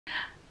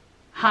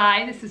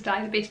Hi, this is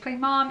Di, the bass playing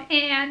mom,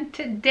 and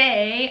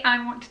today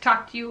I want to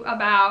talk to you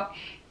about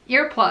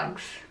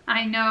earplugs.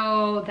 I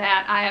know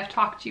that I have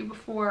talked to you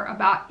before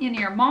about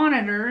in-ear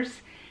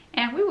monitors,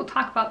 and we will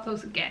talk about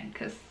those again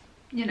because,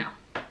 you know,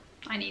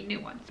 I need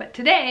new ones. But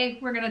today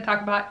we're going to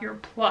talk about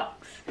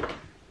earplugs.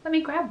 Let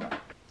me grab them.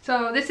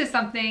 So this is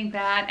something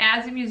that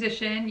as a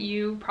musician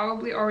you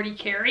probably already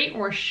carry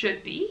or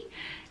should be,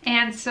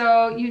 and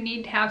so you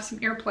need to have some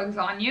earplugs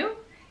on you.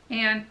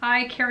 And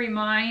I carry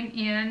mine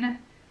in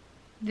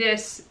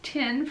this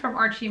tin from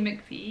Archie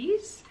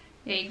McVie's,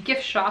 a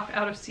gift shop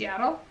out of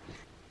Seattle.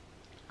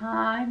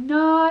 I'm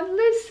not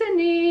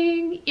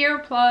listening.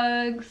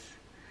 Earplugs.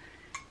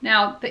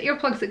 Now, the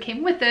earplugs that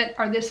came with it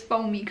are this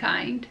foamy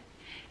kind.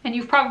 And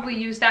you've probably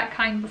used that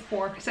kind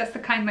before because that's the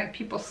kind like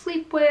people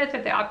sleep with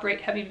if they operate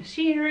heavy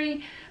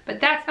machinery. But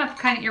that's not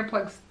the kind of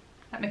earplugs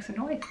that makes a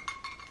noise.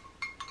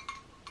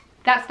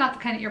 That's not the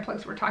kind of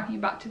earplugs we're talking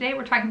about today.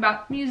 We're talking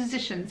about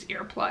musicians'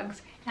 earplugs.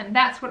 And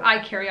that's what I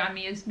carry on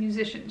me is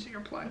musicians'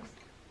 earplugs.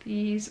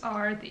 These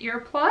are the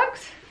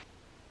earplugs.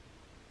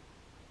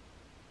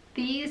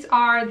 These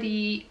are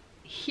the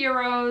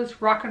Hearoes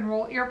rock and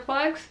roll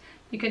earplugs.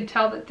 You can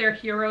tell that they're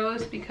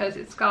Heroes because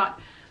it's got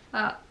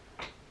a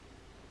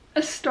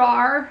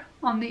star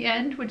on the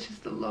end, which is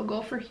the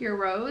logo for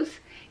Heroes.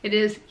 It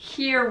is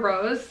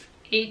Heroes,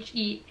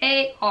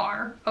 H-E-A-R-O-E-S.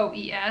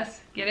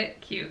 Get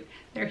it? Cute.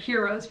 They're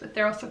Heroes, but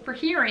they're also for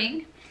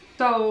hearing.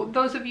 So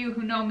those of you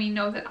who know me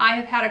know that I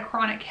have had a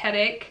chronic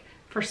headache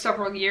for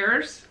several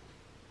years.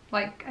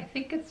 Like, I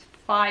think it's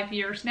 5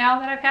 years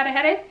now that I've had a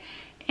headache.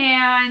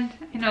 And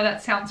I know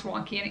that sounds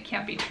wonky and it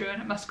can't be true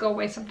and it must go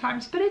away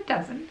sometimes, but it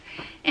doesn't.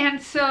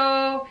 And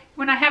so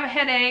when I have a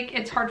headache,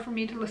 it's hard for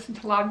me to listen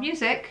to loud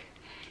music.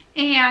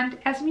 And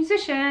as a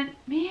musician,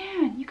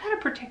 man, you gotta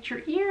protect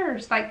your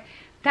ears. Like,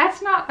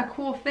 that's not a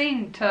cool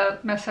thing to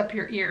mess up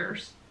your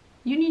ears.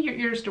 You need your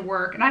ears to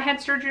work. And I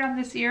had surgery on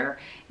this ear,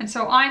 and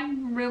so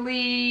I'm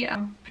really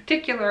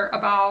particular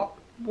about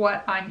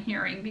what I'm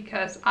hearing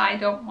because I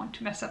don't want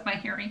to mess up my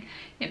hearing.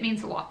 It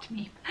means a lot to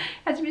me.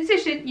 As a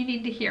musician, you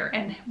need to hear,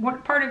 and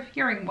one part of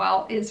hearing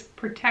well is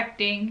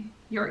protecting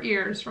your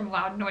ears from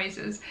loud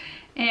noises.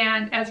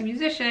 And as a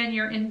musician,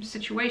 you're in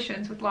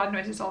situations with loud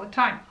noises all the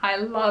time. I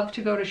love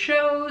to go to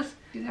shows.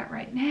 Do that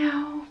right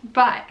now.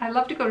 But I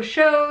love to go to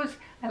shows.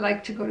 I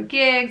like to go to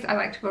gigs. I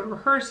like to go to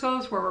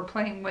rehearsals where we're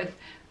playing with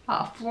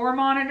floor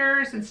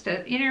monitors instead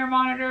of in-ear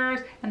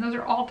monitors. And those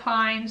are all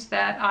times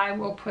that I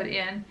will put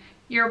in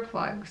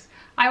earplugs.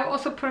 I will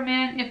also put them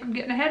in if I'm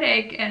getting a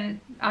headache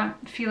and I'm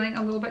feeling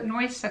a little bit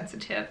noise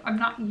sensitive. I'm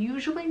not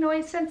usually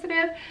noise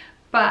sensitive,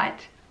 but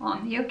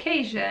on the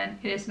occasion,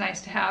 it is nice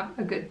to have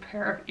a good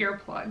pair of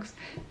earplugs.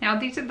 Now,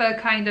 these are the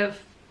kind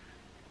of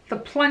the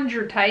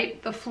plunger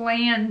type, the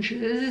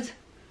flanges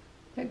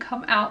that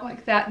come out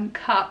like that in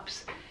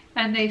cups,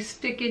 and they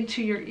stick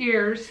into your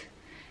ears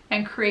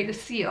and create a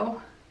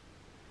seal.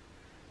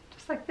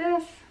 Just like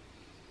this.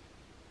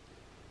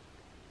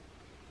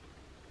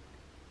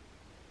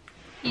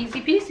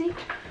 Easy peasy.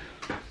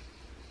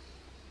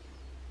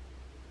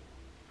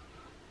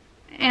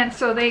 And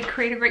so they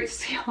create a great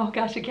seal. Oh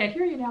gosh, I can't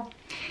hear you now.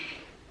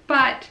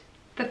 But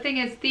the thing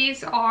is,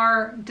 these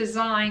are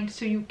designed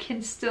so you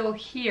can still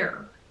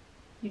hear.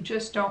 You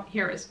just don't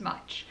hear as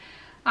much.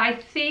 I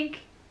think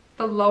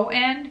the low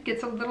end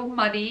gets a little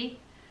muddy.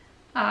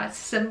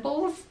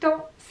 Cymbals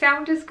don't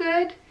sound as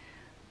good.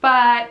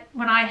 But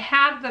when I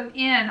have them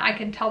in, I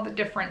can tell the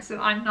difference that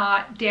I'm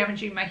not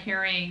damaging my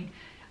hearing.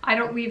 I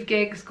don't leave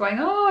gigs going,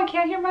 oh, I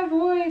can't hear my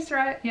voice,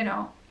 or, you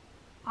know.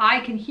 I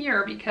can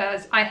hear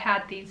because I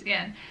had these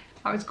in.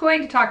 I was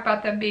going to talk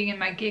about them being in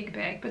my gig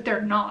bag, but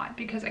they're not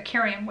because I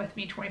carry them with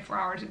me 24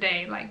 hours a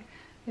day. Like,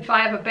 if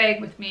I have a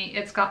bag with me,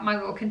 it's got my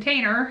little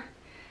container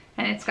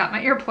and it's got my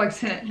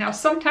earplugs in it. Now,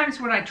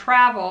 sometimes when I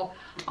travel,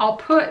 I'll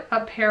put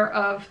a pair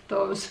of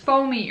those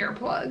foamy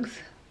earplugs.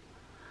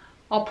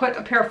 I'll put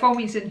a pair of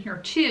foamies in here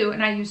too,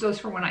 and I use those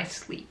for when I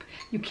sleep.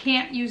 You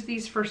can't use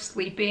these for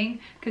sleeping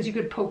because you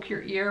could poke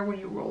your ear when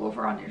you roll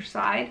over on your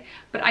side,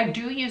 but I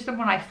do use them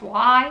when I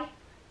fly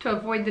to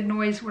avoid the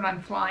noise when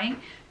I'm flying.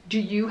 Do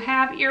you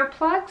have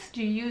earplugs?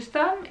 Do you use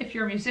them? If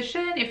you're a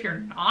musician, if you're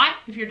not,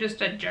 if you're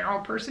just a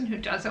general person who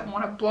doesn't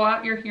want to blow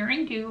out your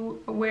hearing, do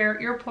you wear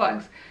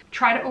earplugs?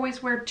 Try to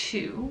always wear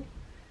two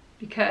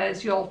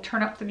because you'll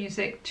turn up the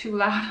music too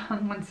loud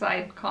on one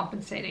side,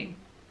 compensating.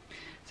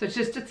 So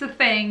it's a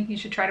thing. You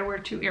should try to wear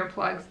two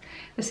earplugs.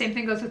 The same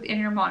thing goes with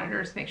in-ear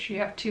monitors. Make sure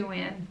you have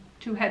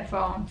two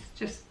headphones.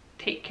 Just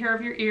take care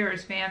of your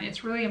ears, man.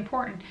 It's really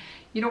important.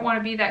 You don't want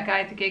to be that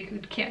guy at the gig who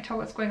can't tell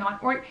what's going on.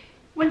 Or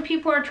when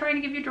people are trying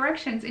to give you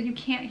directions and you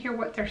can't hear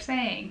what they're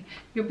saying,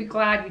 you'll be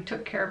glad you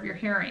took care of your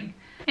hearing.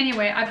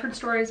 Anyway, I've heard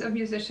stories of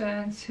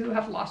musicians who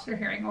have lost their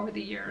hearing over the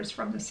years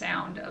from the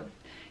sound of,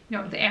 you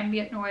know, the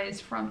ambient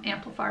noise from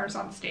amplifiers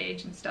on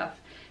stage and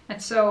stuff.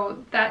 And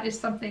so that is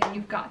something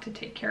you've got to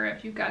take care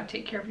of. You've got to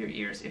take care of your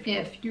ears.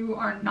 If you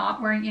are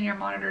not wearing in-ear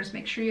monitors,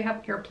 make sure you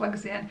have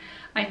earplugs in.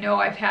 I know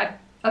I've had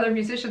other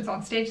musicians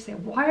on stage say,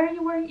 why are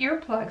you wearing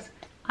earplugs?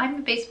 I'm a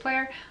bass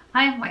player.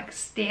 I am like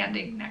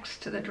standing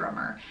next to the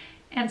drummer.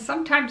 And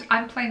sometimes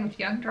I'm playing with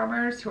young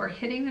drummers who are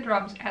hitting the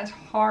drums as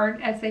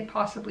hard as they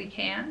possibly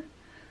can.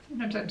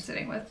 Sometimes I'm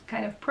sitting with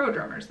kind of pro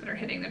drummers that are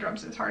hitting the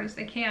drums as hard as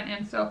they can.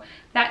 And so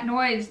that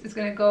noise is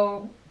going to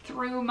go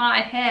through my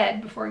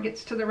head before it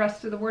gets to the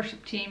rest of the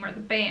worship team or the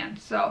band.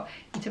 So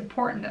it's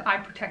important that I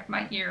protect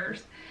my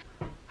ears.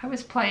 I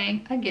was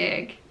playing a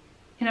gig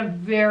in a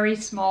very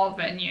small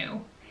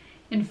venue.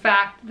 In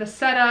fact, the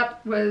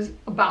setup was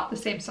about the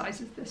same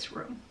size as this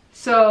room.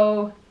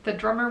 So the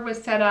drummer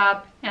was set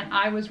up and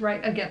I was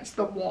right against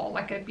the wall,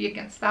 like I'd be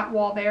against that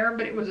wall there,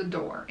 but it was a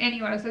door.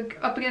 Anyway, I was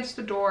up against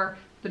the door.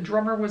 The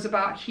drummer was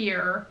about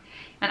here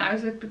and I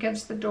was up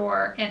against the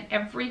door, and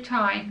every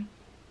time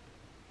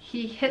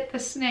he hit the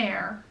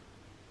snare,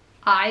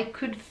 I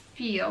could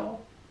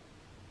feel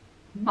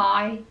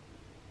my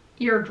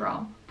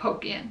eardrum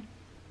poke in.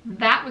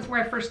 That was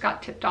where I first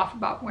got tipped off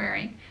about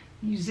wearing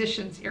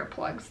musicians'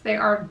 earplugs. They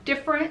are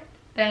different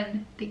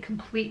than the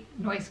complete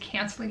noise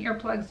canceling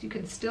earplugs. You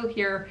can still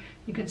hear,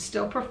 you can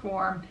still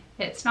perform.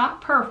 It's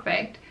not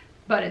perfect,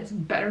 but it's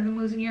better than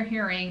losing your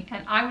hearing.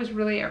 And I was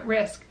really at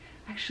risk.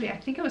 Actually, I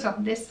think it was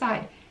on this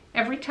side.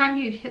 Every time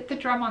you hit the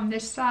drum on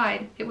this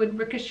side, it would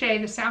ricochet,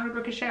 the sound would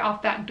ricochet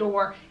off that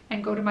door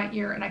and go to my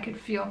ear, and I could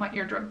feel my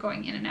eardrum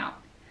going in and out.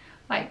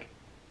 Like,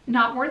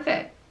 not worth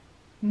it.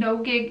 No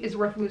gig is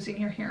worth losing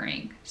your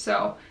hearing.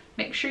 So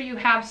make sure you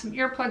have some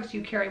earplugs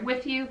you carry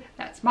with you.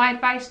 That's my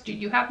advice. Do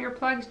you have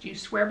earplugs? Do you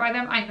swear by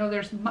them? I know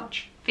there's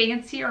much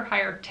fancier,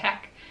 higher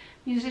tech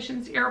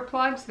musicians'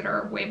 earplugs that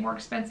are way more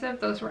expensive.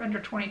 Those were under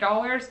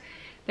 $20.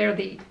 They're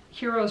the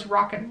Heroes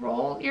rock and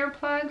roll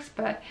earplugs,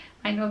 but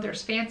I know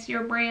there's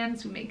fancier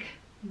brands who make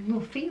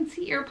little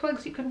fancy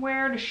earplugs you can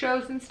wear to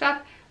shows and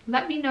stuff.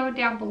 Let me know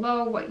down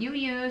below what you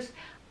use,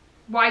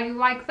 why you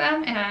like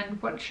them,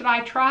 and what should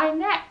I try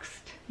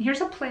next.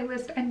 Here's a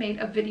playlist I made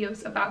of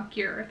videos about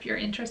gear if you're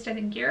interested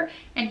in gear,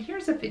 and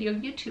here's a video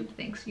YouTube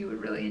thinks you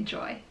would really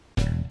enjoy.